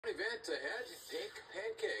event ahead. Pink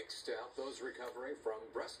Pancakes to help those recovering from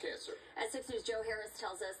breast cancer. As 6 News' Joe Harris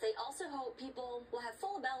tells us, they also hope people will have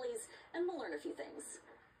full bellies and will learn a few things.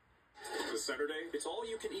 This Saturday, it's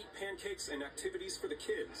all-you-can-eat pancakes and activities for the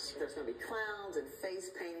kids. There's going to be clowns and face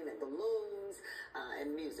painting and balloons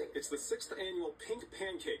and music. It's the 6th annual Pink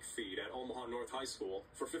Pancake Feed at Omaha North High School.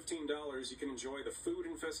 For $15, you can enjoy the food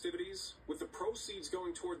and festivities, with the proceeds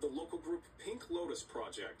going toward the local group Pink Lotus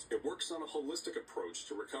Project. It works on a holistic approach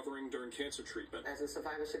to recovering during cancer treatment. As a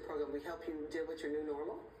survivorship program, we help you deal with your new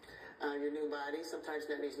normal. Your new body. Sometimes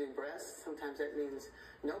that means new breasts. Sometimes that means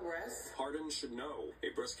no breasts. Hardin should know, a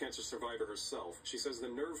breast cancer survivor herself. She says the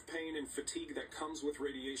nerve pain and fatigue that comes with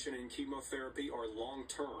radiation and chemotherapy are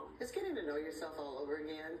long-term. It's getting to know yourself all over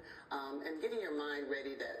again, and getting your mind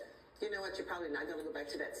ready that, you know what, you're probably not going to go back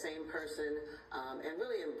to that same person, and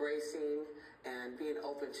really embracing and being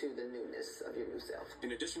open to the newness of your new self.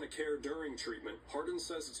 In addition to care during treatment, Hardin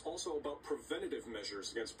says it's also about preventative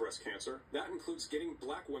measures against breast cancer. That includes getting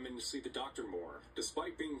black women to see the doctor more.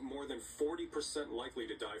 Despite being more than 40% likely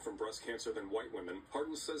to die from breast cancer than white women,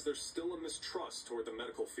 Hardin says there's still a mistrust toward the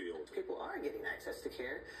medical field. People are getting access to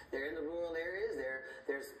care. They're in the rural areas.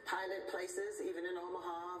 There's pilot places, even in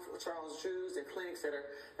Omaha, Charles Drew's, and clinics that are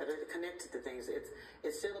connected to things. It's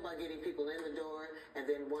still about getting people in the door, and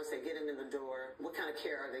then once they get them in the door, what kind of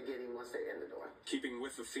care are they getting once they're in the door? Keeping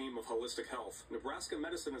with the theme of holistic health, Nebraska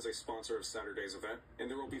Medicine is a sponsor of Saturday's event,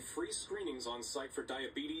 and there will be free screenings on site for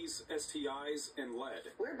diabetes, STIs, and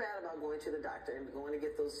lead. We're bad about going to the doctor and going to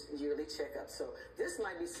get those yearly checkups, so this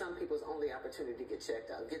might be some people's only opportunity to get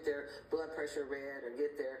checked out, get their blood pressure read, or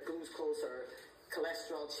get their glucose or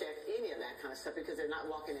cholesterol checked, any of that kind of stuff, because they're not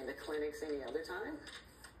walking into clinics any other time.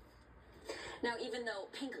 Now, even though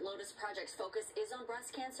Pink Lotus Project's focus is on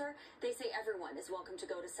breast cancer, they say everyone is welcome to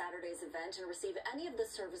go to Saturday's event and receive any of the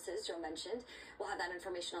services Joe mentioned. We'll have that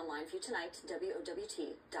information online for you tonight,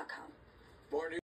 WOWT.com. More news.